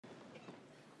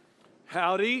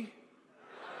Howdy.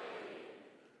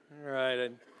 All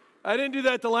right. I didn't do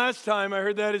that the last time. I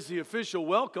heard that as the official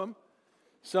welcome.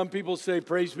 Some people say,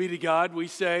 praise be to God. We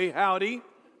say, howdy.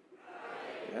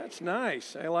 That's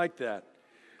nice. I like that.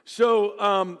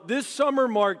 So this summer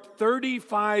marked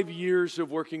 35 years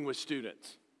of working with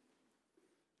students.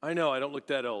 I know, I don't look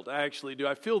that old. I actually do.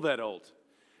 I feel that old.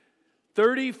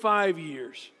 35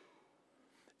 years.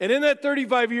 And in that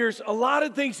 35 years, a lot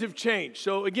of things have changed.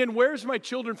 So again, where's my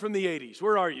children from the 80s?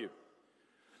 Where are you?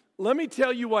 Let me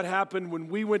tell you what happened when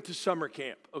we went to summer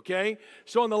camp, okay?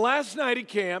 So on the last night at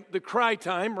camp, the cry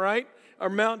time, right?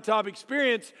 Our mountaintop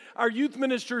experience, our youth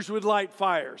ministers would light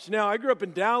fires. Now, I grew up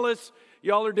in Dallas.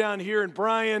 Y'all are down here in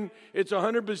Bryan. It's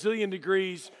 100 bazillion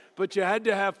degrees, but you had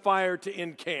to have fire to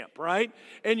end camp, right?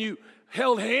 And you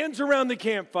held hands around the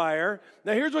campfire.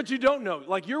 Now, here's what you don't know.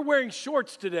 Like, you're wearing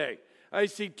shorts today. I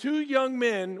see two young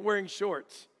men wearing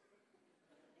shorts.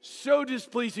 So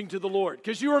displeasing to the Lord.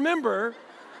 Because you remember,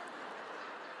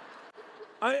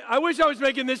 I wish I was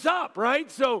making this up, right?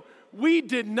 So we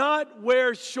did not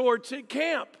wear shorts at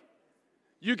camp.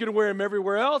 You can wear them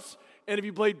everywhere else. And if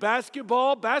you played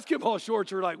basketball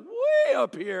shorts are like way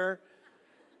up here.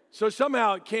 So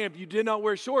somehow at camp, you did not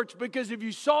wear shorts because if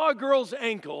you saw a girl's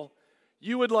ankle,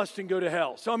 you would lust and go to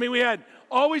hell. So, we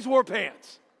always wore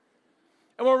pants.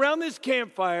 And we're around this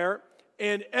campfire,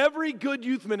 and every good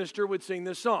youth minister would sing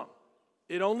this song.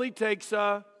 It only takes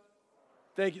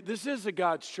thank you. This is a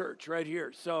God's church right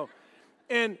here. So,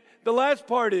 and the last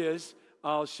part is,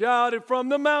 I'll shout it from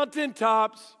the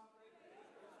mountaintops.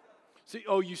 See,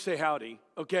 you say howdy,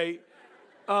 okay?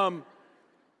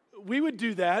 We would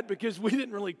do that because we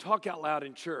didn't really talk out loud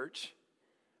in church.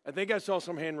 I think I saw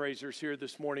some hand raisers here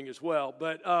this morning as well.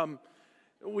 But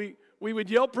we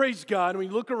would yell, praise God, and we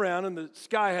look around, and the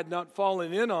sky had not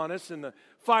fallen in on us, and the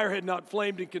fire had not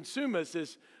flamed and consumed us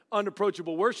as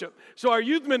unapproachable worship. So our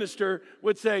youth minister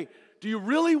would say, do you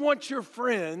really want your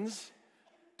friends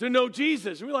to know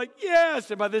Jesus? And we're like,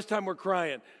 yes. And by this time, we're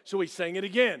crying. So we sang it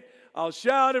again. I'll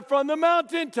shout it from the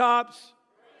mountaintops.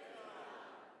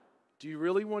 Do you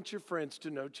really want your friends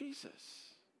to know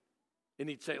Jesus? And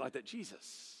he'd say it like that,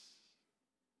 Jesus.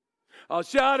 I'll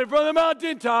shout it from the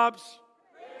mountaintops.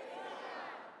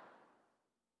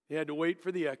 He had to wait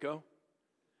for the echo.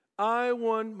 I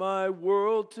want my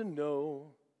world to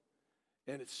know.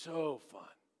 And it's so fun.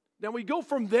 Now we go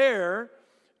from there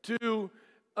to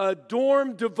a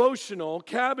dorm devotional,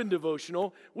 cabin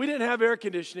devotional. We didn't have air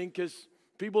conditioning because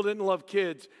people didn't love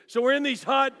kids. So we're in these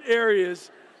hot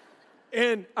areas.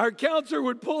 And our counselor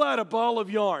would pull out a ball of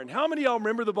yarn. How many of y'all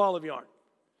remember the ball of yarn?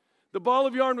 The ball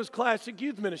of yarn was classic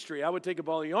youth ministry. I would take a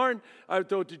ball of yarn, I would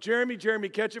throw it to Jeremy, Jeremy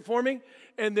catch it for me,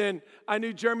 and then I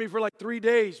knew Jeremy for like 3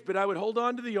 days, but I would hold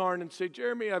on to the yarn and say,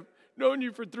 Jeremy, I've known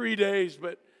you for 3 days,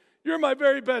 but you're my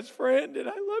very best friend, and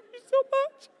I love you so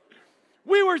much.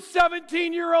 We were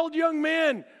 17-year-old young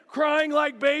men crying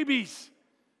like babies.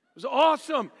 It was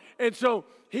awesome. And so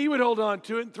he would hold on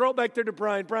to it and throw it back there to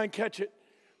Brian. Brian, catch it.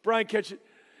 Brian, catch it.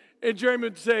 And Jeremy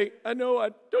would say, I know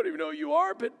I don't even know who you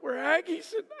are, but we're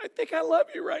Aggies, and I think I love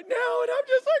you right now. And I'm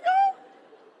just like, oh.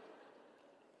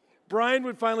 Brian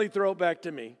would finally throw it back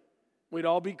to me. We'd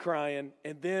all be crying.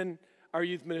 And then our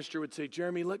youth minister would say,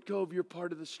 Jeremy, let go of your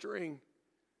part of the string.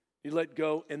 He let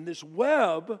go. And this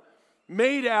web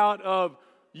made out of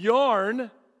yarn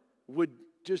would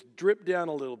just drip down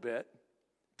a little bit,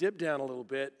 dip down a little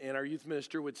bit. And our youth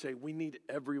minister would say, we need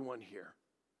everyone here.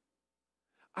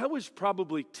 I was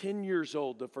probably 10 years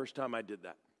old the first time I did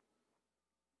that.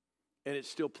 And it's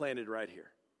still planted right here.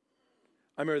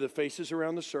 I remember the faces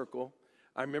around the circle.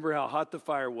 I remember how hot the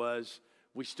fire was.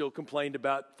 We still complained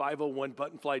about 501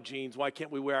 button-fly jeans. Why can't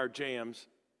we wear our jams?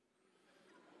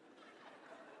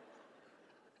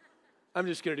 I'm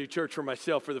just going to do church for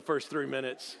myself for the first 3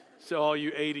 minutes. So all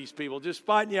you 80s people, just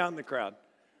spotting you out in the crowd.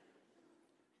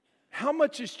 How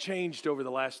much has changed over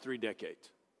the last 3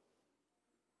 decades?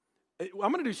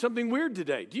 I'm going to do something weird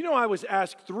today. Do you know I was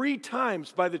asked 3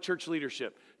 times by the church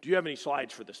leadership, do you have any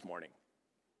slides for this morning?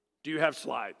 Do you have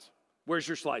slides? Where's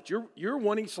your slides? You're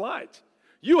wanting slides.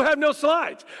 You have no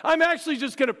slides. I'm actually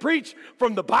just going to preach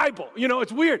from the Bible. You know,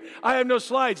 it's weird. I have no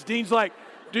slides. Dean's like,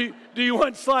 do you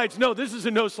want slides? No, this is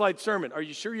a no-slide sermon. Are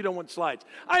you sure you don't want slides?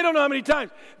 I don't know how many times.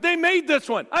 They made this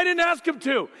one. I didn't ask them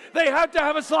to. They have to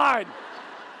have a slide.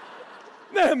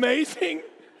 Isn't that amazing?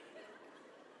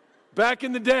 Back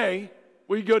in the day,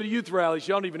 we'd go to youth rallies.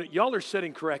 Y'all are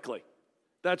sitting correctly.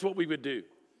 That's what we would do.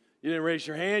 You didn't raise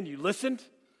your hand. You listened.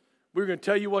 We were going to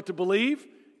tell you what to believe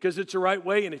because it's the right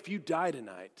way. And if you die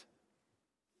tonight,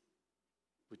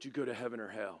 would you go to heaven or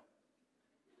hell?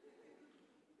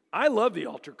 I love the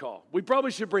altar call. We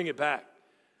probably should bring it back.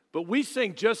 But we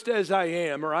sing Just As I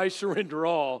Am or I Surrender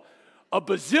All a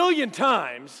bazillion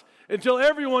times until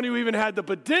everyone who even had the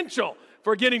potential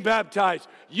for getting baptized,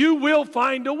 you will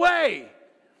find a way.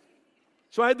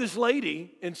 So I had this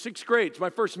lady in 6th grade. It's my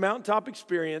first mountaintop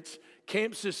experience,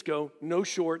 Camp Cisco, no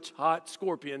shorts, hot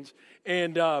scorpions.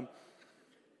 And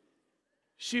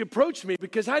she approached me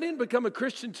because I didn't become a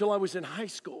Christian until I was in high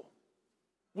school,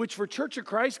 which for Church of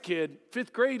Christ kid,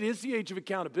 5th grade is the age of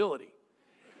accountability.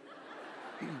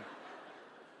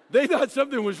 They thought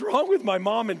something was wrong with my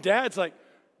mom and dad. It's like,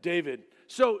 David.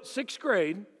 So 6th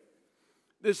grade,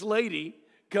 this lady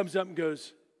comes up and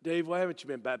goes, Dave, why haven't you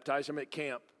been baptized? I'm at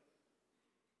camp.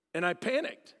 And I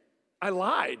panicked. I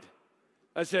lied.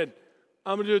 I said,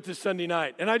 I'm going to do it this Sunday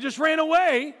night. And I just ran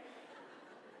away.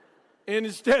 And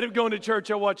instead of going to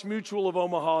church, I watched Mutual of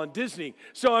Omaha and Disney.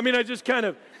 So, I mean, I just kind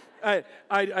of,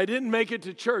 I didn't make it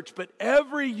to church. But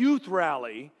every youth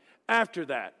rally after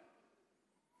that,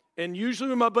 and usually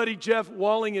when my buddy Jeff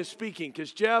Walling is speaking,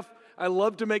 because Jeff, I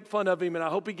love to make fun of him, and I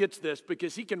hope he gets this,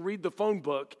 because he can read the phone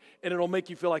book, and it'll make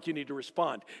you feel like you need to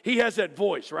respond. He has that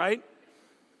voice, right?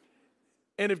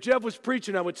 And if Jeff was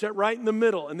preaching, I would sit right in the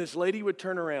middle, and this lady would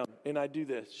turn around, and I'd do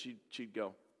this. She'd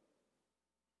go.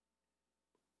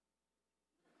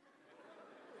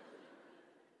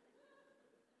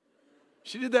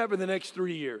 She did that for the next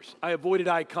 3 years. I avoided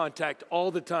eye contact all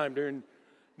the time during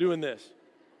doing this.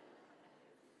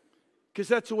 Because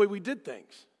that's the way we did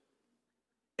things.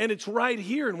 And it's right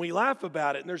here, and we laugh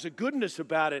about it, and there's a goodness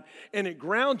about it, and it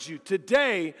grounds you.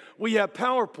 Today, we have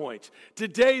PowerPoints.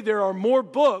 Today, there are more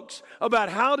books about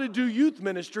how to do youth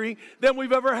ministry than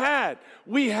we've ever had.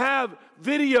 We have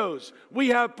videos. We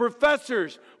have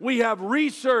professors. We have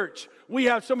research. We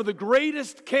have some of the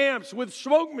greatest camps with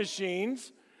smoke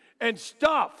machines and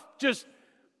stuff, just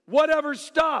whatever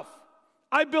stuff.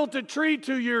 I built a tree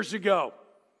 2 years ago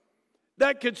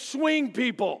that could swing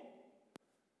people.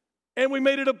 And we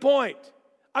made it a point.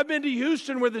 I've been to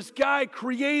Houston where this guy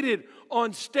created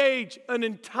on stage an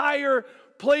entire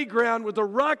playground with a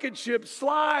rocket ship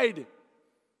slide.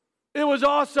 It was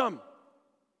awesome.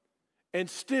 And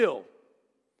still,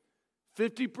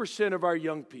 50% of our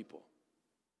young people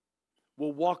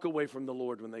will walk away from the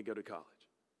Lord when they go to college.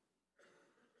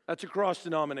 That's across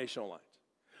denominational lines.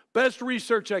 Best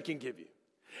research I can give you.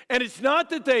 And it's not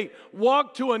that they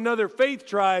walk to another faith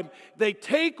tribe. They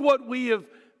take what we have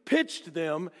pitched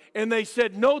them and they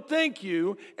said, no, thank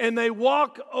you, and they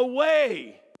walk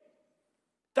away.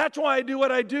 That's why I do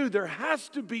what I do. There has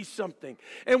to be something,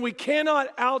 and we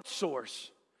cannot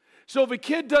outsource. So if a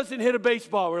kid doesn't hit a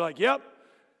baseball, we're like, yep,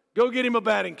 go get him a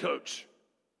batting coach.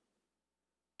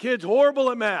 Kid's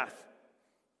horrible at math.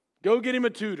 Go get him a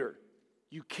tutor.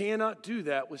 You cannot do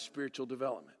that with spiritual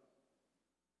development.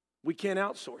 We can't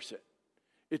outsource it.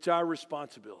 It's our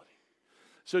responsibility.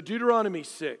 So Deuteronomy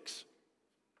 6,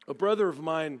 a brother of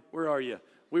mine, where are you?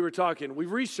 We were talking, we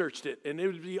researched it, and it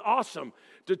would be awesome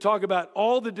to talk about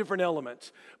all the different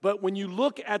elements. But when you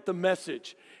look at the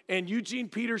message, and Eugene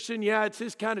Peterson, yeah, it's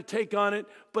his kind of take on it,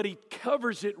 but he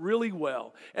covers it really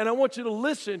well. And I want you to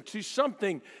listen to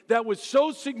something that was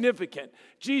so significant.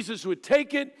 Jesus would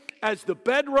take it as the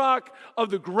bedrock of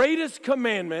the greatest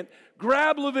commandment,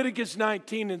 grab Leviticus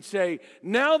 19 and say,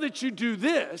 now that you do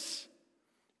this,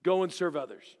 go and serve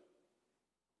others.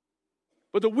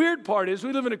 But the weird part is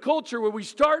we live in a culture where we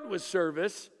start with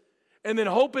service and then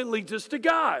hope it leads us to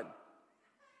God.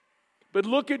 But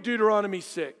look at Deuteronomy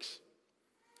 6.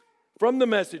 From the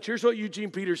Message, here's what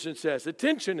Eugene Peterson says.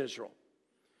 Attention, Israel.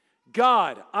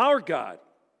 God, our God,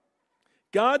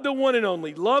 God the one and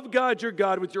only. Love God your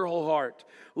God with your whole heart.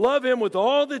 Love Him with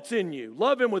all that's in you.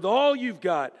 Love Him with all you've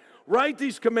got. Write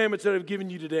these commandments that I've given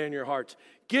you today in your hearts.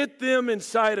 Get them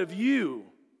inside of you.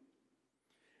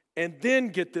 And then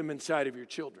get them inside of your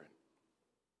children.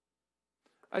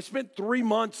 I spent 3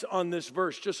 months on this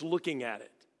verse just looking at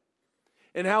it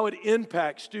and how it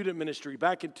impacts student ministry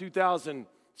back in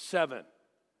 2007.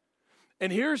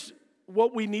 And here's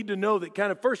what we need to know, that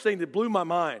kind of first thing that blew my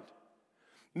mind.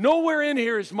 Nowhere in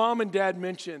here is mom and dad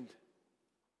mentioned.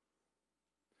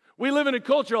 We live in a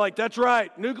culture like, that's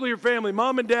right, nuclear family,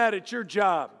 mom and dad, it's your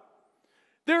job.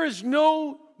 There is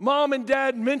no mom and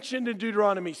dad mentioned in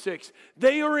Deuteronomy 6.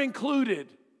 They are included.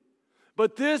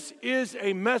 But this is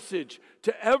a message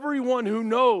to everyone who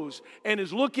knows and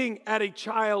is looking at a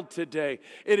child today.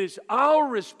 It is our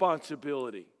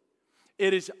responsibility.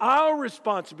 It is our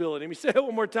responsibility. Let me say it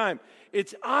one more time.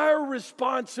 It's our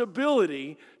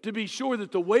responsibility to be sure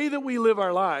that the way that we live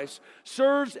our lives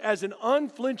serves as an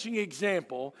unflinching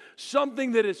example,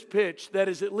 something that is pitched that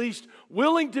is at least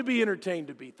willing to be entertained,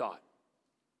 to be thought.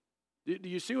 Do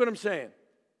you see what I'm saying?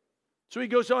 So he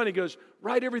goes on, he goes,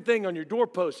 write everything on your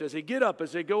doorposts as they get up,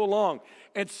 as they go along.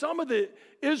 And some of the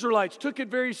Israelites took it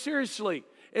very seriously.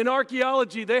 In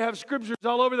archaeology, they have scriptures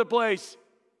all over the place.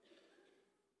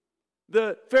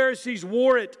 The Pharisees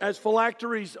wore it as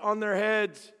phylacteries on their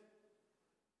heads.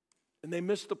 And they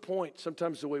missed the point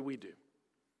sometimes the way we do.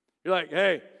 You're like,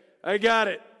 hey, I got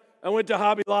it. I went to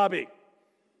Hobby Lobby.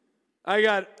 I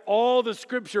got all the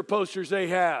scripture posters they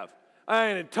have. I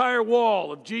had an entire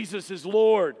wall of Jesus is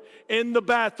Lord in the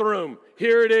bathroom.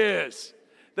 Here it is.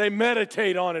 They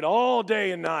meditate on it all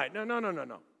day and night.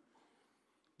 No.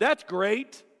 That's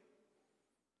great.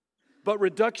 But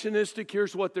reductionistic,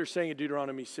 here's what they're saying in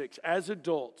Deuteronomy 6. As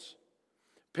adults,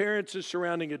 parents and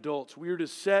surrounding adults, we are to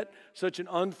set such an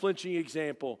unflinching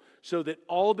example so that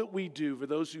all that we do for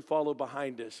those who follow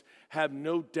behind us have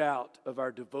no doubt of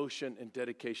our devotion and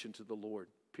dedication to the Lord,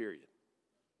 period.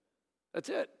 That's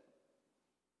it.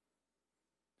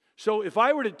 So if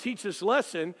I were to teach this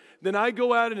lesson, then I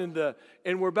go out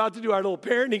and we're about to do our little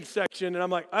parenting section, and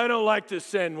I'm like, I don't like this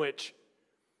sandwich.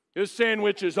 This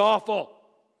sandwich is awful.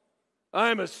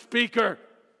 I'm a speaker.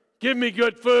 Give me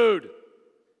good food.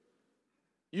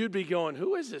 You'd be going,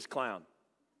 who is this clown?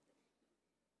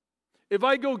 If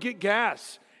I go get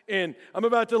gas and I'm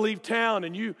about to leave town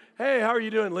and you, hey, how are you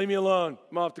doing? Leave me alone.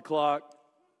 I'm off the clock.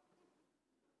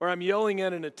 Or I'm yelling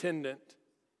at an attendant.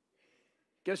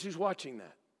 Guess who's watching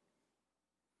that?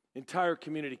 Entire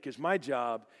community, because my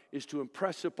job is to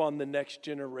impress upon the next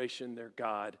generation their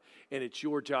God, and it's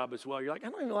your job as well. You're like, I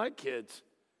don't even like kids.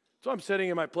 So I'm sitting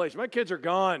in my place. My kids are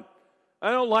gone.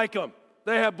 I don't like them.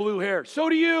 They have blue hair. So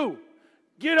do you.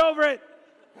 Get over it.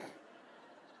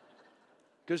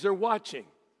 Because they're watching,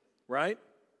 right?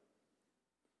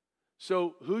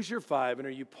 So who's your five, and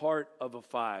are you part of a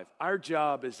five? Our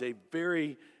job is a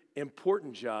very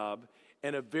important job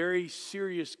and a very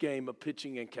serious game of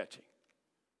pitching and catching.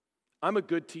 I'm a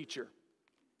good teacher.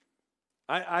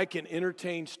 I can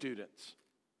entertain students.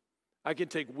 I can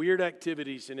take weird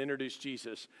activities and introduce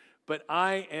Jesus. But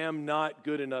I am not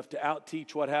good enough to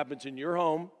out-teach what happens in your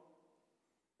home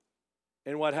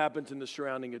and what happens in the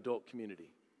surrounding adult community.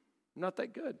 I'm not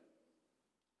that good.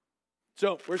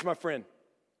 So, where's my friend?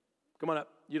 Come on up.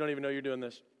 You don't even know you're doing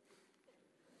this.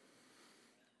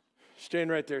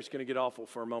 Stand right there. It's going to get awful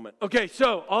for a moment. Okay,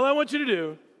 so all I want you to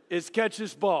do is catch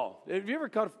this ball. Have you ever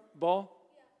caught a ball?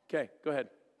 Yeah. Okay, go ahead.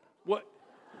 What?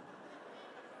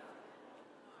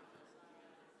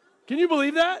 Can you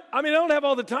believe that? I mean, I don't have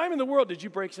all the time in the world. Did you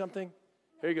break something?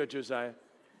 Here you go, Josiah.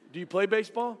 Do you play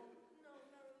baseball? No.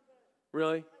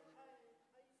 Really?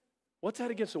 What's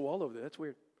that against the wall over there? That's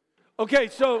weird. Okay,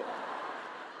 so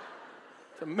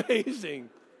it's amazing.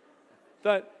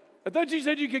 I thought you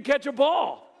said you could catch a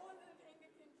ball.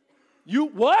 You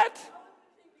what?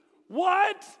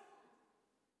 What?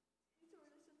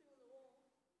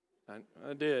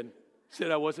 I did.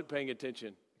 Said I wasn't paying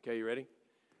attention. Okay, you ready?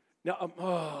 Now,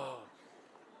 all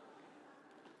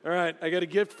right, I got a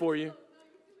gift for you.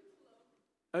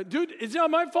 Dude, it's not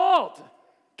my fault.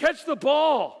 Catch the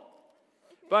ball.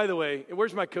 By the way,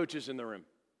 where's my coaches in the room?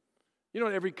 You know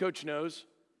what every coach knows?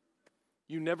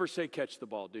 You never say catch the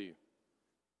ball, do you?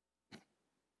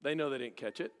 They know they didn't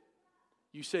catch it.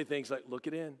 You say things like, look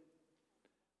it in.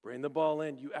 Bring the ball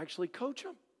in. You actually coach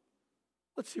them.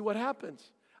 Let's see what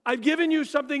happens. I've given you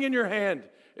something in your hand.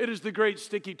 It is the great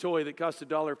sticky toy that costs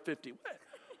 $1.50.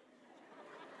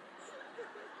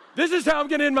 This is how I'm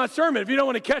going to end my sermon. If you don't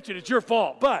want to catch it, it's your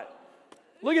fault. But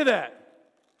look at that.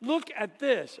 Look at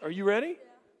this. Are you ready? Yeah.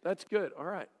 That's good. All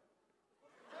right.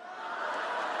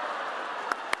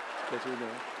 That's what we're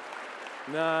doing.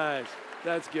 Nice.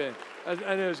 That's good.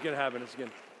 I knew it was going to happen. It's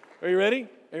good. Are you ready?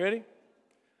 Are you ready?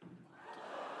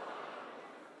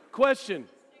 Question.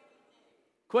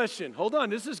 Hold on.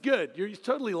 This is good. You're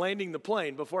totally landing the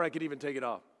plane before I could even take it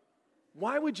off.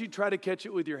 Why would you try to catch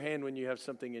it with your hand when you have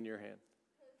something in your hand?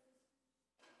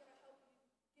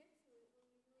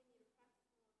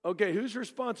 Okay, whose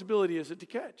responsibility is it to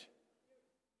catch?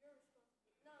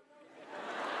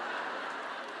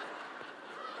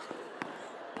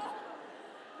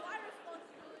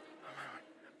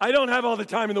 I don't have all the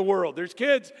time in the world. There's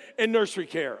kids and nursery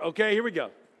care. Okay, here we go.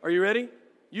 Are you ready?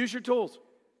 Use your tools.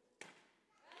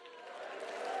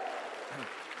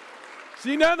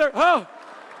 See, now they're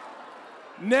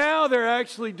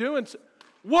actually doing so.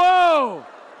 Whoa!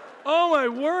 Oh, my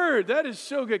word. That is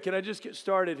so good. Can I just get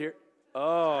started here?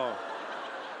 Oh,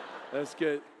 that's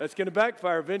good. That's going to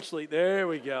backfire eventually. There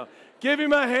we go. Give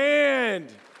him a hand.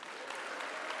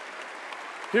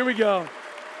 Here we go.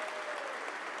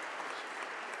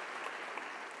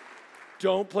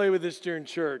 Don't play with this during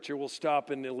church or we'll stop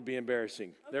and it'll be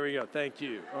embarrassing. There we go. Thank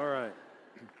you. All right.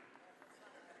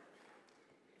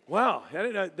 Wow,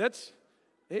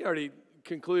 he already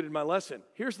concluded my lesson.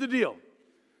 Here's the deal.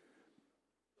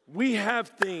 We have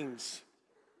things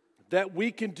that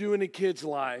we can do in a kid's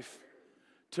life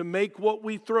to make what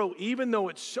we throw, even though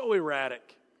it's so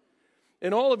erratic.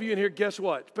 And all of you in here, guess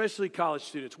what? Especially college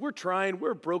students, we're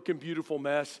a broken, beautiful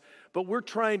mess, but we're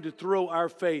trying to throw our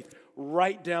faith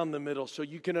right down the middle so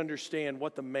you can understand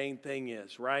what the main thing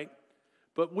is, right?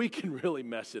 But we can really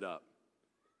mess it up.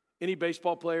 Any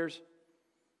baseball players?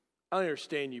 I don't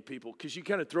understand you people, because you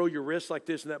kind of throw your wrist like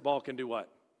this and that ball can do what?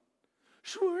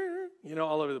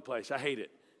 All over the place. I hate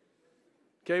it.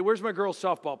 Okay, where's my girls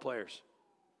softball players?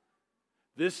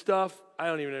 This stuff, I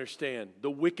don't even understand.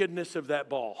 The wickedness of that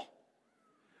ball.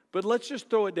 But let's just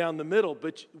throw it down the middle.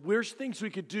 But there's things we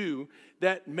could do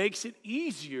that makes it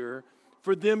easier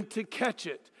for them to catch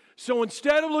it. So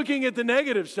instead of looking at the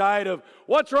negative side of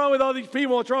what's wrong with all these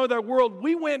people, what's wrong with our world,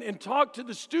 we went and talked to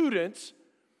the students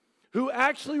who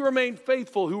actually remained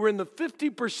faithful, who were in the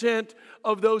 50%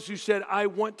 of those who said, I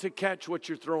want to catch what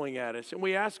you're throwing at us. And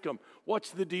we asked them,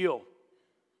 what's the deal?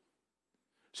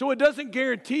 So it doesn't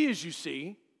guarantee, as you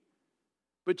see,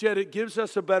 but yet it gives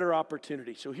us a better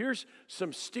opportunity. So here's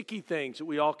some sticky things that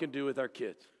we all can do with our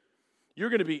kids. You're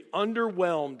going to be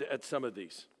underwhelmed at some of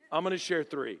these. I'm going to share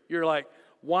 3. You're like,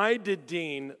 why did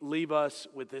Dean leave us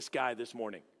with this guy this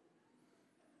morning?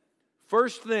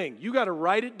 First thing, you got to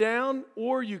write it down,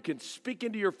 or you can speak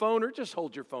into your phone, or just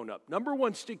hold your phone up. Number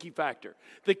 1 sticky factor.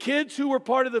 The kids who were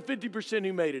part of the 50%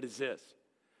 who made it is this.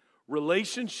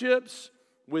 Relationships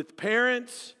with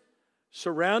parents,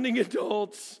 surrounding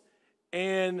adults,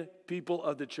 and people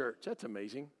of the church. That's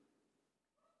amazing.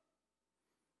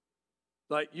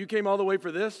 Like, you came all the way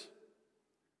for this?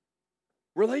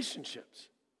 Relationships.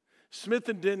 Smith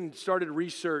and Denton started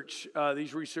research,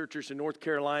 these researchers in North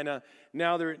Carolina.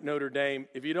 Now they're at Notre Dame.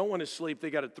 If you don't want to sleep, they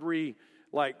got a 3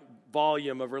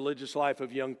 volume of religious life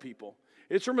of young people.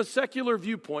 It's from a secular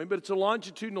viewpoint, but it's a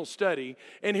longitudinal study.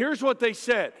 And here's what they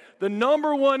said. The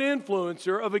number 1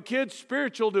 influencer of a kid's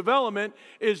spiritual development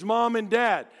is mom and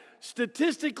dad.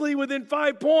 Statistically within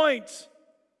 5 points.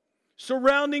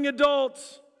 Surrounding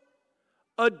adults.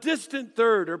 A distant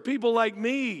third are people like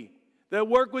me that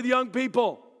work with young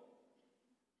people.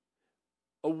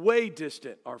 A way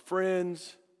distant are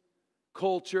friends,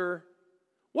 culture.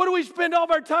 What do we spend all of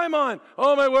our time on?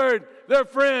 Oh, my word, they're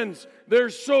friends.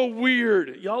 They're so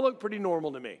weird. Y'all look pretty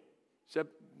normal to me, except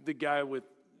the guy with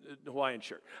the Hawaiian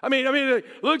shirt. I mean, it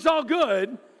looks all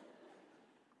good.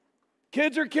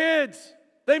 Kids are kids.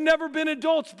 They've never been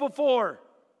adults before.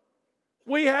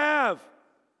 We have.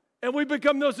 And we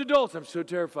become those adults. I'm so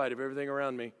terrified of everything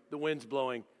around me. The wind's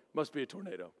blowing. Must be a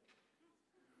tornado.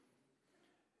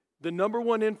 The number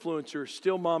 1 influencer is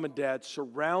still mom and dad,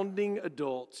 surrounding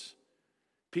adults,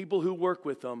 people who work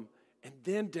with them, and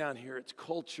then down here it's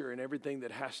culture and everything that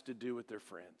has to do with their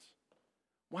friends.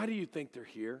 Why do you think they're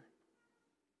here?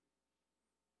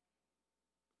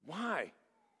 Why?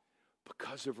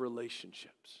 Because of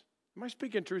relationships. Am I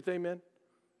speaking truth, amen?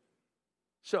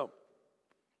 So,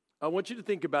 I want you to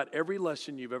think about every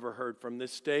lesson you've ever heard from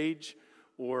this stage,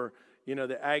 or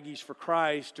the Aggies for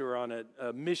Christ, or on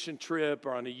a mission trip,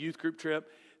 or on a youth group trip.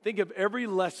 Think of every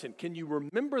lesson. Can you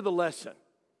remember the lesson?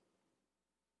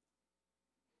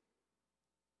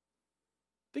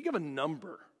 Think of a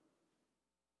number.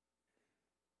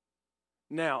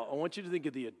 Now, I want you to think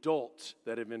of the adults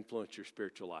that have influenced your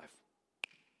spiritual life.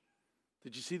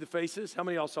 Did you see the faces? How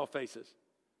many of y'all saw faces?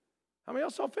 How many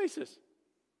of y'all saw faces?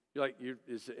 You're like,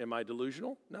 am I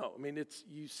delusional? No,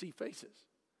 you see faces.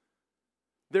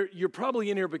 You're probably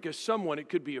in here because someone, it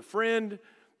could be a friend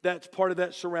that's part of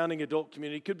that surrounding adult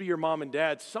community. It could be your mom and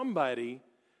dad. Somebody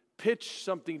pitched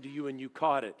something to you and you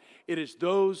caught it. It is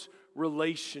those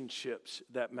relationships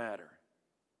that matter.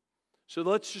 So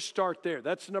let's just start there.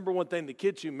 That's the number 1 thing. The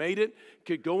kids who made it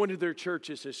could go into their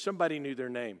churches as somebody knew their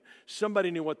name.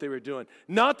 Somebody knew what they were doing.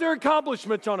 Not their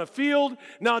accomplishments on a field,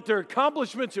 not their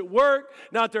accomplishments at work,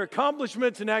 not their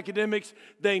accomplishments in academics.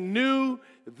 They knew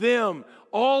them,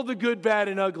 all the good, bad,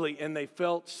 and ugly, and they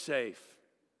felt safe.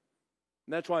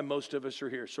 And that's why most of us are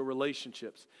here. So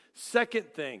relationships.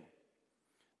 Second thing,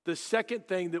 the second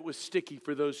thing that was sticky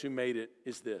for those who made it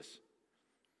is this: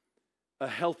 a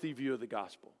healthy view of the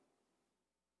gospel.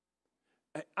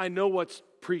 I know what's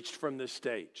preached from this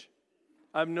stage.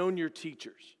 I've known your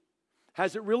teachers.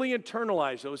 Has it really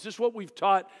internalized, though? Is this what we've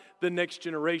taught the next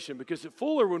generation? Because at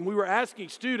Fuller, when we were asking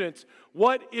students,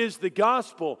 what is the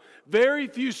gospel? Very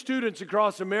few students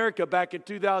across America back in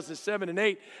 2007 and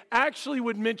 2008 actually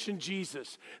would mention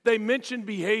Jesus. They mentioned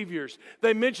behaviors.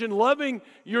 They mentioned loving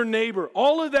your neighbor.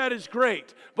 All of that is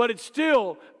great, but it's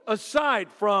still aside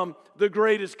from the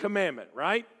greatest commandment,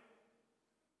 right?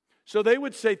 So they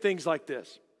would say things like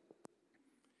this.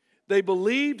 They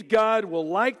believed God will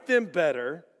like them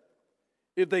better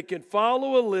if they can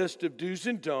follow a list of do's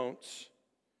and don'ts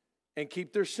and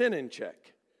keep their sin in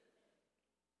check.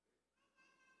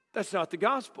 That's not the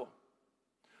gospel.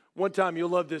 One time, you'll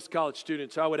love this, college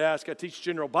students, I teach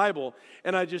general Bible,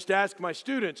 and I just ask my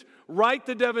students, write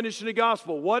the definition of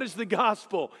gospel. What is the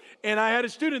gospel? And I had a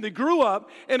student that grew up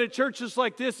in a church just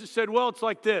like this that said, well, it's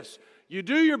like this. You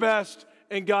do your best,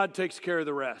 and God takes care of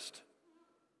the rest.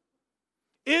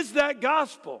 Is that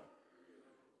gospel?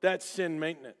 That's sin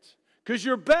maintenance. Because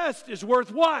your best is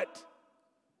worth what?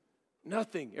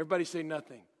 Nothing. Everybody say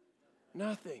nothing.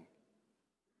 Nothing.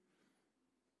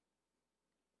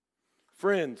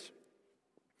 Friends,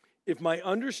 if my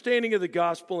understanding of the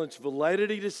gospel and its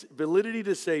validity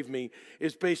to save me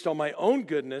is based on my own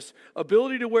goodness,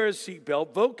 ability to wear a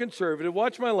seatbelt, vote conservative,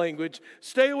 watch my language,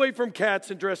 stay away from cats,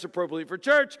 and dress appropriately for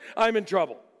church, I'm in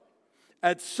trouble.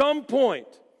 At some point,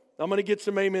 I'm going to get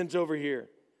some amens over here.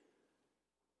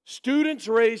 Students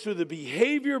raised with a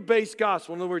behavior-based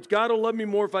gospel, in other words, God will love me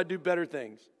more if I do better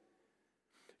things,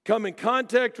 come in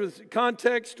context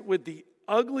with the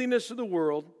ugliness of the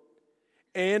world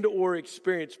and or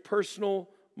experience personal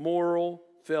moral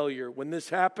failure. When this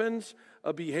happens,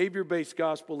 a behavior-based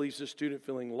gospel leaves the student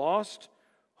feeling lost,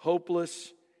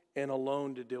 hopeless, and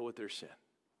alone to deal with their sin.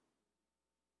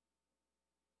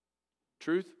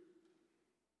 Truth?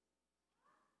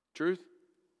 Truth?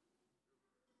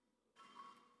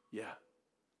 Yeah.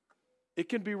 It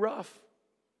can be rough.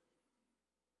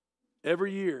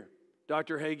 Every year,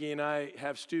 Dr. Hagee and I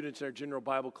have students in our general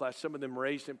Bible class, some of them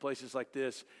raised in places like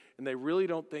this, and they really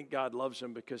don't think God loves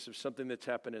them because of something that's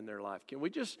happened in their life. Can we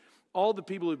just, all the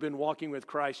people who've been walking with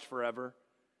Christ forever,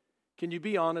 can you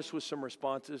be honest with some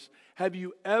responses? Have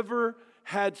you ever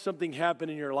had something happen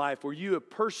in your life where you have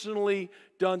personally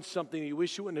done something you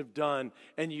wish you wouldn't have done,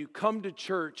 and you come to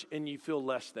church and you feel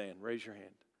less than? Raise your hand.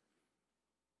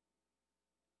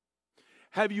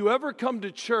 Have you ever come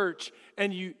to church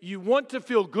and you want to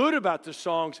feel good about the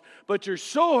songs, but you're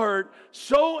so hurt,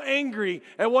 so angry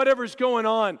at whatever's going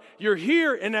on? You're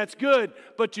here and that's good,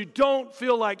 but you don't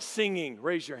feel like singing.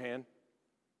 Raise your hand.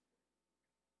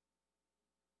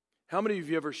 How many of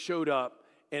you ever showed up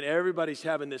and everybody's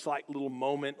having this like little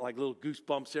moment, like little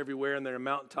goosebumps everywhere, and they're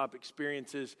mountaintop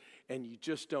experiences, and you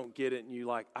just don't get it, and you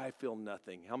like, I feel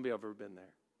nothing. How many of you have ever been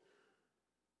there?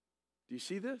 Do you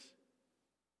see this?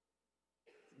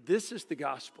 This is the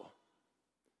gospel.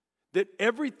 That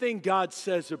everything God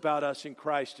says about us in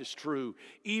Christ is true,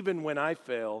 even when I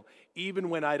fail, even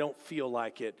when I don't feel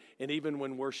like it, and even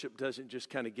when worship doesn't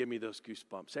just kind of give me those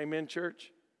goosebumps. Amen,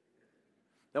 church?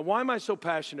 Now, why am I so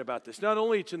passionate about this? Not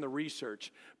only it's in the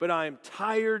research, but I am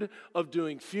tired of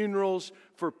doing funerals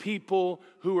for people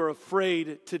who are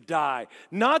afraid to die.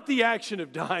 Not the action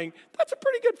of dying. That's a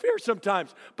pretty good fear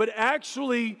sometimes. But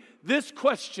actually, this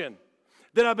question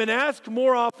that I've been asked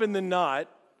more often than not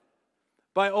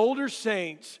by older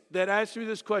saints that ask me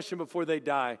this question before they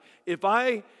die.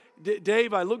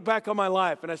 Dave, I look back on my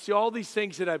life and I see all these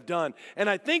things that I've done, and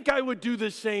I think I would do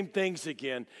the same things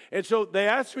again. And so they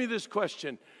ask me this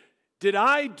question: did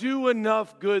I do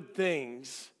enough good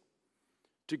things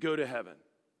to go to heaven?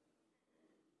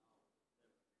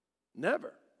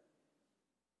 Never.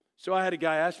 So I had a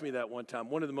guy ask me that one time,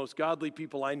 one of the most godly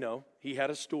people I know. He had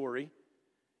a story.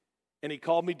 And he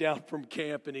called me down from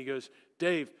camp and he goes,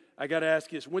 Dave, I got to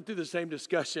ask you this. Went through the same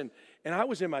discussion. And I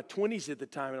was in my 20s at the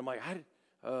time. And I'm like,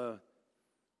 so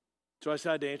I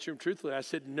decided to answer him truthfully. I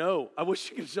said, no. I wish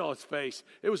you could saw his face.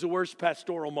 It was the worst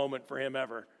pastoral moment for him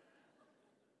ever.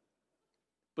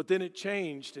 But then it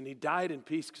changed and he died in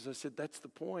peace because I said, that's the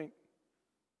point.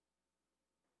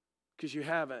 Because you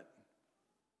haven't.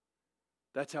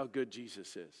 That's how good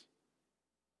Jesus is.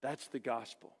 That's the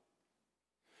gospel.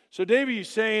 So, Dave, are you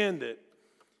saying that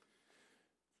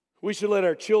we should let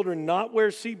our children not wear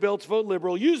seatbelts, vote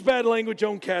liberal, use bad language,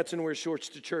 own cats, and wear shorts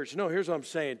to church? No, here's what I'm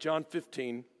saying. John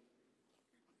 15.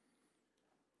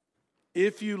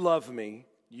 If you love me,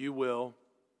 you will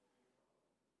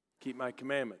keep my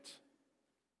commandments.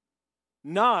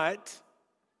 Not,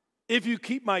 if you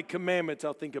keep my commandments,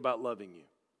 I'll think about loving you.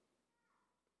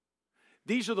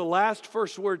 These are the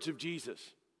first words of Jesus.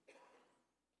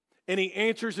 And he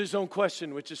answers his own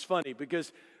question, which is funny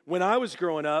because when I was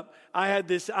growing up, I had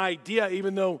this idea,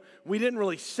 even though we didn't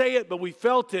really say it, but we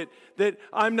felt it, that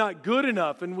I'm not good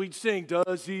enough. And we'd sing,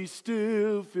 does he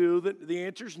still feel that? The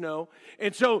answer is no.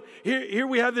 And so here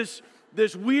we have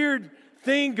this weird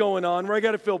thing going on where I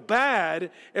got to feel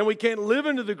bad and we can't live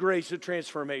into the grace of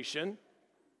transformation.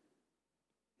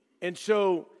 And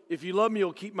so if you love me,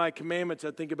 you'll keep my commandments.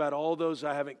 I think about all those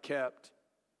I haven't kept.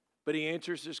 But he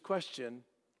answers this question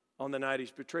on the night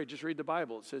he's betrayed. Just read the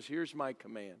Bible. It says, here's my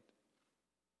command.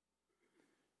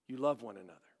 You love one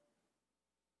another.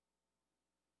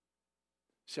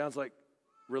 Sounds like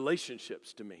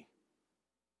relationships to me.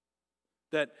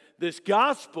 That this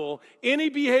gospel, any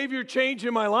behavior change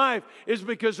in my life is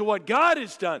because of what God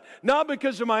has done, not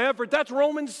because of my effort. That's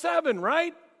Romans 7,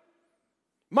 right?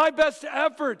 My best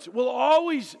efforts will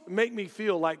always make me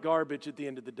feel like garbage at the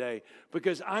end of the day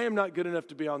because I am not good enough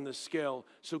to be on this scale.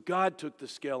 So God took the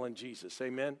scale in Jesus.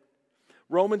 Amen?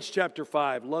 Romans chapter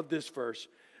 5, love this verse.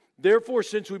 Therefore,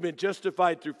 since we've been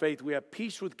justified through faith, we have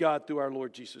peace with God through our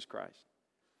Lord Jesus Christ.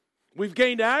 We've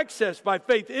gained access by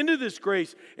faith into this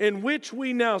grace in which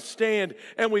we now stand,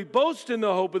 and we boast in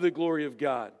the hope of the glory of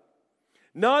God.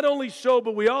 Not only so,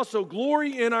 but we also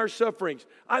glory in our sufferings.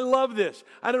 I love this.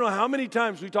 I don't know how many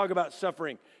times we talk about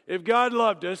suffering. If God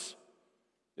loved us,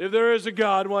 if there is a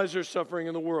God, why is there suffering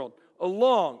in the world? A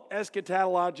long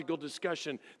eschatological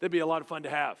discussion that'd be a lot of fun to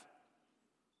have.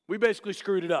 We basically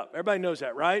screwed it up. Everybody knows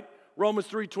that, right? Romans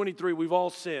 3:23, we've all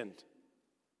sinned.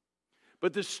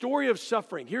 But the story of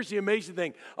suffering, here's the amazing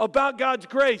thing about God's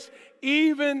grace.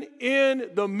 Even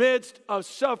in the midst of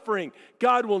suffering,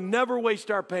 God will never waste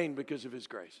our pain because of his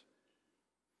grace.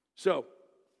 So,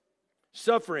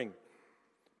 suffering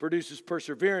produces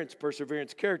perseverance,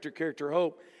 perseverance, character, character,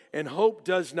 hope. And hope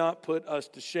does not put us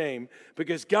to shame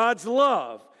because God's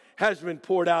love has been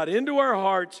poured out into our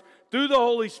hearts through the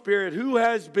Holy Spirit who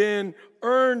has been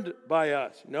earned by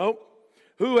us. Nope,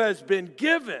 who has been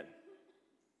given.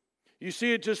 You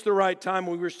see, at just the right time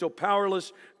when we were still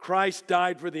powerless, Christ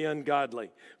died for the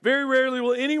ungodly. Very rarely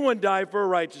will anyone die for a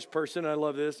righteous person. I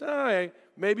love this. Oh, hey,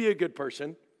 maybe a good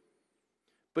person.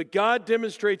 But God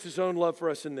demonstrates his own love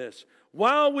for us in this.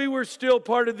 While we were still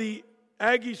part of the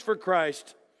Aggies for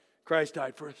Christ, Christ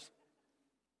died for us.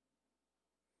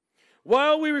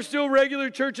 While we were still regular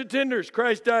church attenders,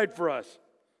 Christ died for us.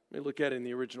 Let me look at it in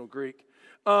the original Greek.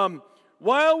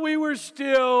 While we were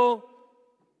still...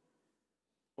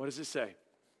 What does it say?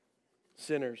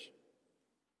 Sinners.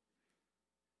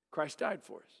 Christ died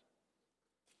for us.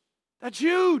 That's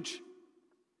huge.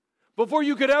 Before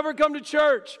you could ever come to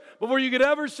church, before you could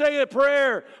ever say a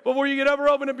prayer, before you could ever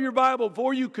open up your Bible,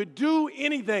 before you could do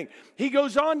anything, he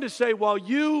goes on to say, while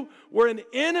you were an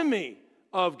enemy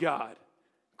of God,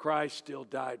 Christ still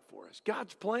died for us.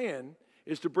 God's plan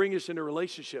is to bring us into a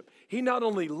relationship. He not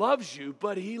only loves you,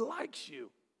 but he likes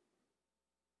you.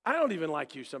 I don't even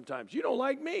like you sometimes. You don't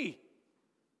like me.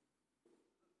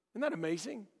 Isn't that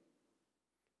amazing?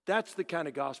 That's the kind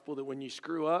of gospel that when you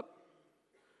screw up,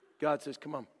 God says,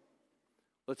 come on,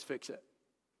 let's fix it.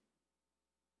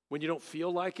 When you don't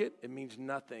feel like it, it means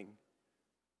nothing.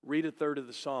 Read a third of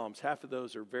the Psalms. Half of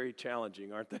those are very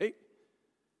challenging, aren't they?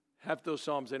 Half those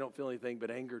Psalms, they don't feel anything but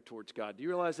anger towards God. Do you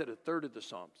realize that a third of the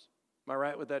Psalms? Am I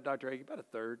right with that, Dr. Hagee? About a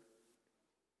third.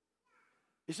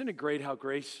 Isn't it great how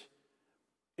grace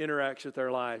interacts with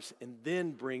our lives and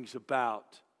then brings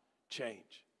about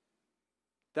change?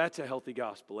 That's a healthy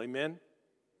gospel, amen?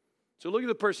 So look at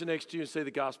the person next to you and say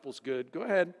the gospel's good. Go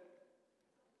ahead.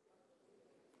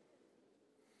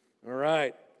 All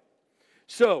right.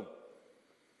 So,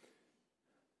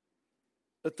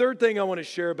 the third thing I want to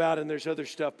share about, and there's other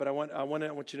stuff, but I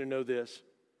want you to know this.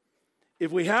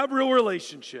 If we have real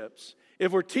relationships,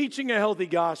 if we're teaching a healthy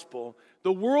gospel,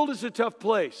 the world is a tough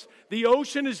place. The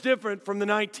ocean is different from the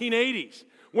 1980s.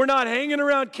 We're not hanging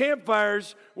around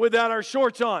campfires without our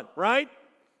shorts on, right?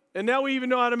 And now we even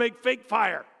know how to make fake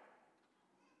fire.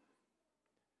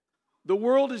 The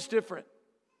world is different.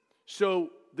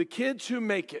 So the kids who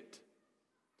make it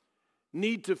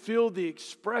need to feel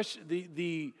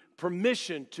the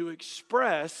permission to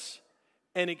express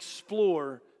and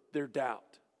explore their doubt.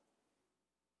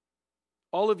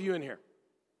 All of you in here,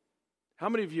 how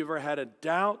many of you have ever had a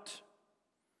doubt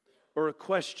or a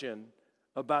question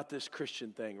about this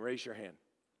Christian thing? Raise your hand.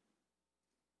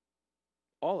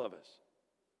 All of us.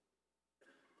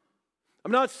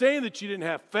 I'm not saying that you didn't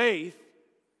have faith,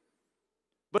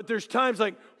 but there's times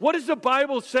like, what does the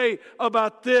Bible say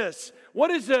about this?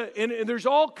 And there's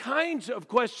all kinds of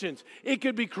questions. It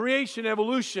could be creation,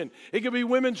 evolution. It could be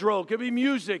women's role. It could be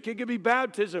music. It could be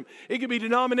baptism. It could be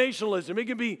denominationalism. It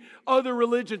could be other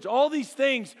religions. All these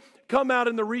things come out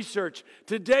in the research.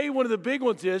 Today, one of the big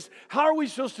ones is, how are we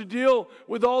supposed to deal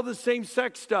with all the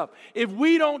same-sex stuff? If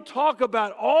we don't talk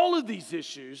about all of these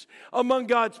issues among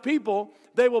God's people,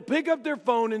 they will pick up their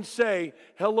phone and say,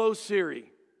 hello,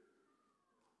 Siri.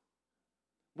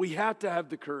 We have to have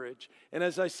the courage. And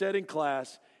as I said in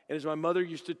class, and as my mother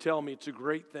used to tell me, it's a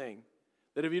great thing,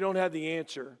 that if you don't have the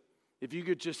answer, if you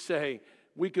could just say,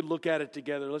 we could look at it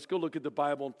together. Let's go look at the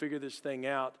Bible and figure this thing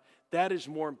out. That is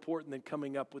more important than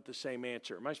coming up with the same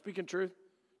answer. Am I speaking truth?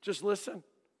 Just listen.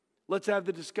 Let's have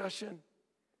the discussion.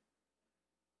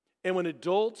 And when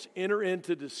adults enter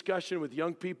into discussion with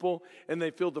young people and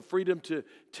they feel the freedom to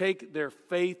take their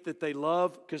faith that they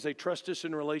love because they trust us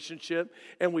in a relationship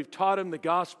and we've taught them the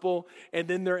gospel, and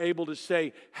then they're able to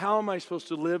say, how am I supposed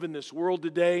to live in this world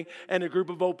today? And a group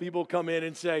of old people come in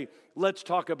and say, let's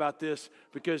talk about this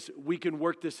because we can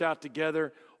work this out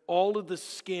together. All of the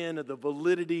skin of the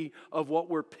validity of what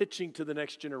we're pitching to the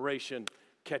next generation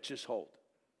catches hold.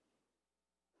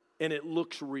 And it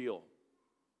looks real.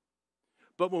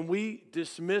 But when we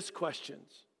dismiss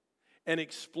questions and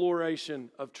exploration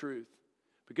of truth,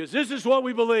 because this is what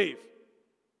we believe,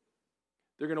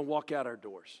 they're going to walk out our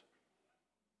doors.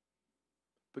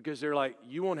 Because they're like,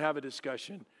 you won't have a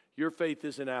discussion. Your faith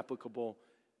isn't applicable.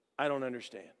 I don't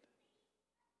understand.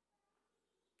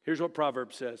 Here's what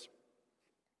Proverbs says.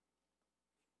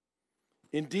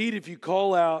 Indeed, if you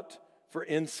call out for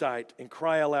insight and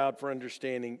cry aloud for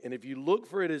understanding, and if you look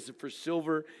for it as for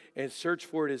silver and search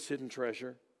for it as hidden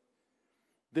treasure,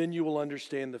 then you will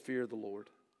understand the fear of the Lord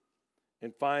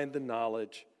and find the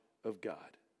knowledge of God.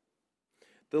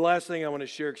 The last thing I want to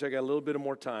share, because I got a little bit of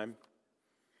more time,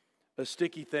 a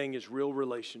sticky thing is real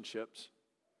relationships.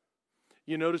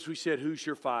 You notice we said, who's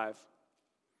your five?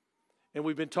 And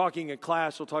we've been talking in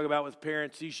class, we'll talk about with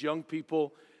parents, these young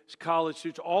people, college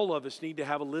students, all of us need to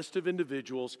have a list of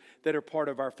individuals that are part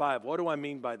of our five. What do I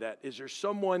mean by that? Is there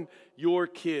someone, your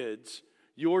kids,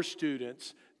 your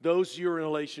students, those you're in a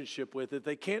relationship with, if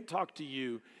they can't talk to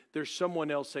you, there's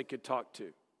someone else they could talk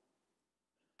to?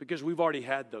 Because we've already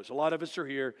had those. A lot of us are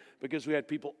here because we had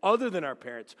people other than our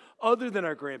parents, other than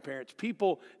our grandparents,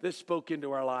 people that spoke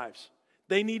into our lives.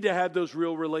 They need to have those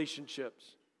real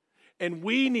relationships. And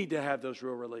we need to have those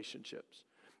real relationships.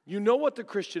 You know what the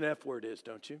Christian F word is,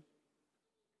 don't you?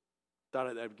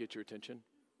 Thought that would get your attention.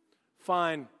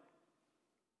 Fine.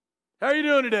 How are you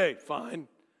doing today? Fine.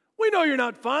 We know you're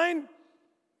not fine.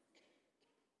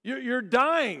 You're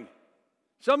dying.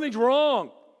 Something's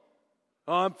wrong.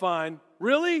 Oh, I'm fine.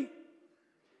 Really?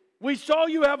 We saw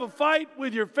you have a fight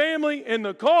with your family in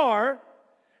the car,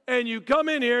 and you come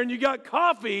in here and you got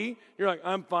coffee. You're like,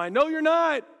 I'm fine. No, you're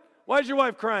not. Why is your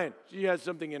wife crying? She has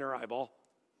something in her eyeball.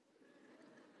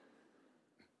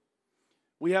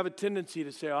 We have a tendency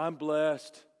to say, oh, I'm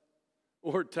blessed,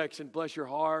 or Texan, bless your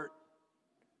heart.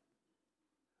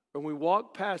 When we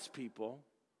walk past people,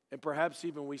 and perhaps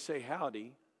even we say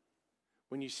howdy,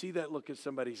 when you see that look in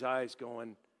somebody's eyes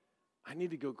going, I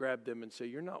need to go grab them and say,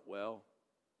 you're not well.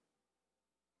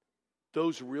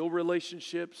 Those real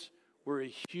relationships were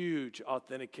a huge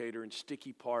authenticator and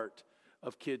sticky part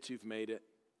of kids who've made it.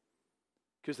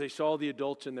 Because they saw the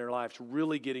adults in their lives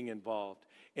really getting involved.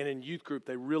 And in youth group,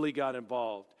 they really got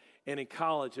involved. And in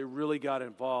college, they really got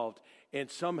involved.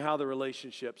 And somehow the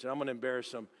relationships, and I'm going to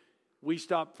embarrass them, we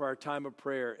stopped for our time of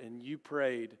prayer, and you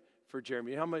prayed for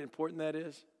Jeremy. You know how important that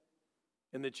is?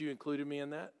 And that you included me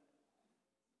in that?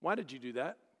 Why did you do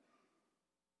that?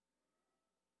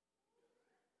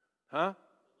 Huh?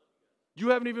 You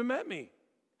haven't even met me.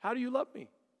 How do you love me?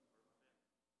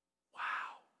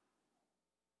 Wow.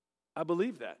 I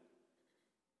believe that.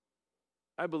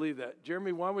 I believe that.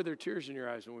 Jeremy, why were there tears in your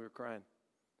eyes when we were crying?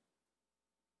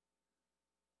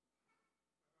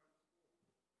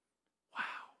 Wow.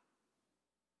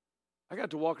 I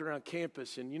got to walk around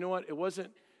campus, and you know what? It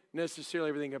wasn't necessarily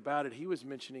everything about it. He was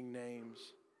mentioning names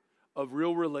of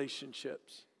real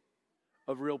relationships,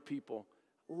 of real people.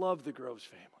 Love the Groves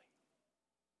family.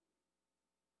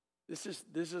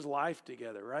 This is life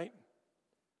together, right?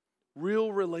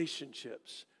 Real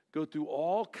relationships go through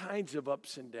all kinds of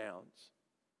ups and downs.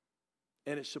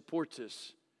 And it supports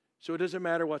us. So it doesn't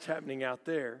matter what's happening out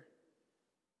there.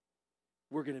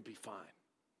 We're going to be fine.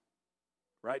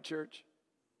 Right, church?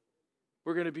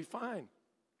 We're going to be fine.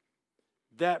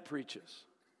 That preaches.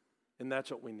 And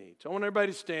that's what we need. So I want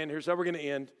everybody to stand. Here's how we're going to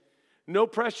end. No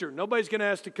pressure. Nobody's going to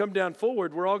ask to come down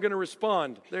forward. We're all going to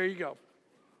respond. There you go.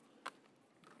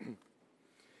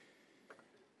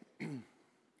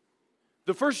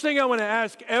 The first thing I want to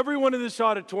ask everyone in this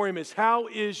auditorium is, how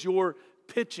is your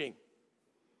pitching?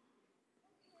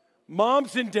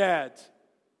 Moms and dads,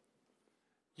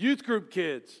 youth group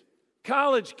kids,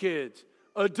 college kids,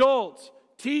 adults,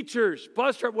 teachers,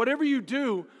 bus driver, whatever you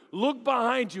do, look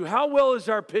behind you. How well is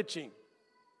our pitching?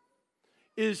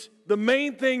 Is the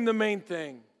main thing the main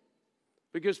thing?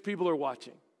 Because people are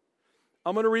watching.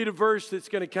 I'm going to read a verse that's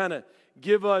going to kind of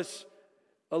give us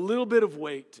a little bit of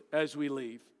weight as we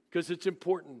leave, because it's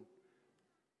important.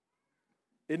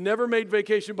 It never made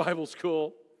Vacation Bible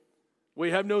School.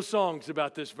 We have no songs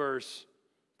about this verse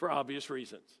for obvious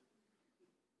reasons.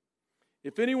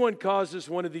 If anyone causes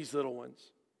one of these little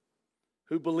ones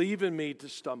who believe in me to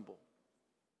stumble,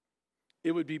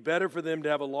 it would be better for them to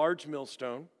have a large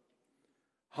millstone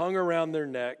hung around their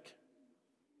neck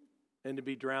and to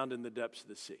be drowned in the depths of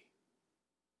the sea.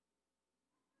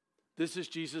 This is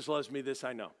Jesus loves me, this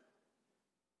I know.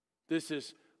 This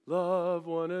is love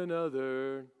one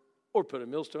another, or put a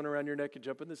millstone around your neck and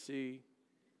jump in the sea.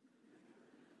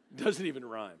 Doesn't even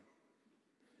rhyme.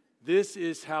 This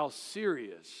is how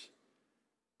serious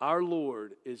our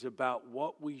Lord is about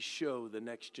what we show the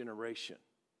next generation.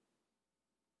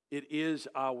 It is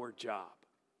our job.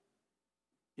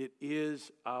 It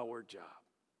is our job.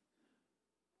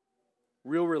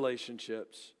 Real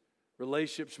relationships,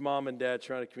 mom and dad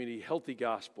surrounded community, healthy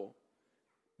gospel,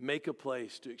 make a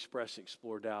place to express and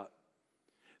explore doubt.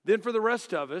 Then for the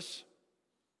rest of us,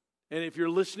 and if you're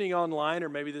listening online or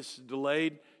maybe this is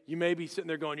delayed, you may be sitting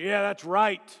there going, yeah, that's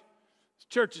right. This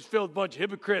church is filled with a bunch of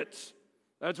hypocrites.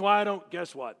 That's why I don't,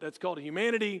 guess what? That's called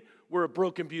humanity. We're a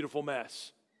broken, beautiful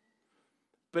mess.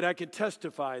 But I can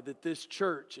testify that this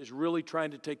church is really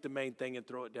trying to take the main thing and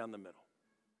throw it down the middle.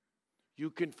 You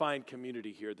can find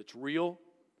community here that's real,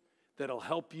 that'll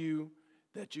help you,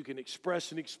 that you can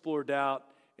express and explore doubt,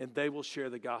 and they will share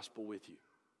the gospel with you.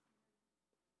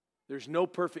 There's no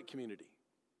perfect community.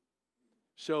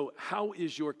 So how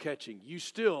is your catching? You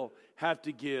still have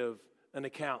to give an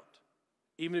account,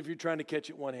 even if you're trying to catch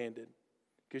it one-handed,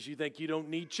 because you think you don't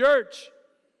need church.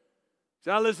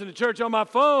 So I listen to church on my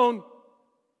phone.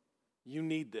 You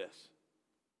need this.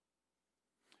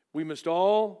 We must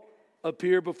all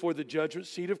appear before the judgment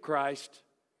seat of Christ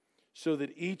so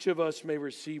that each of us may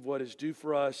receive what is due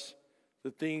for us,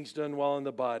 the things done while in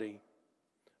the body,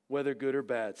 whether good or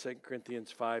bad. 2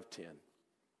 Corinthians 5:10.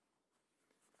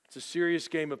 It's a serious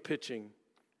game of pitching,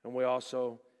 and we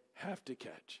also have to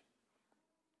catch.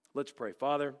 Let's pray.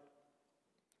 Father,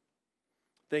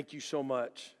 thank you so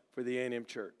much for the A&M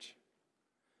Church.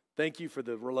 Thank you for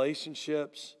the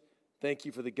relationships. Thank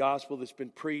you for the gospel that's been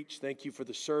preached. Thank you for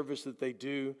the service that they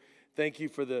do. Thank you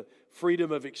for the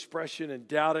freedom of expression and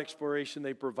doubt exploration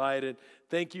they provided.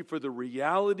 Thank you for the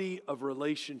reality of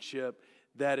relationship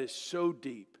that is so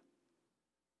deep.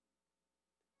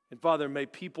 And Father, may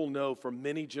people know for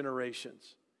many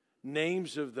generations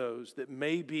names of those that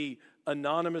may be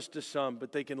anonymous to some,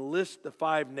 but they can list the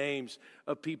 5 names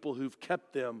of people who've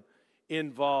kept them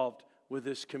involved with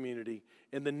this community.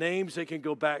 And the names they can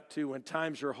go back to when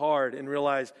times are hard and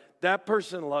realize that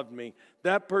person loved me.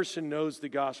 That person knows the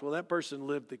gospel. That person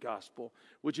lived the gospel.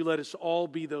 Would you let us all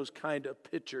be those kind of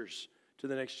pitchers to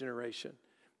the next generation?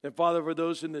 And Father, for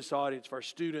those in this audience, for our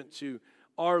students who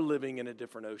are living in a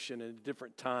different ocean, in a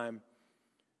different time,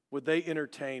 would they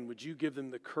entertain? Would you give them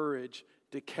the courage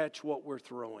to catch what we're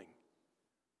throwing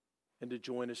and to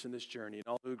join us in this journey? And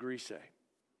all who agree say,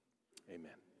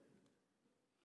 amen.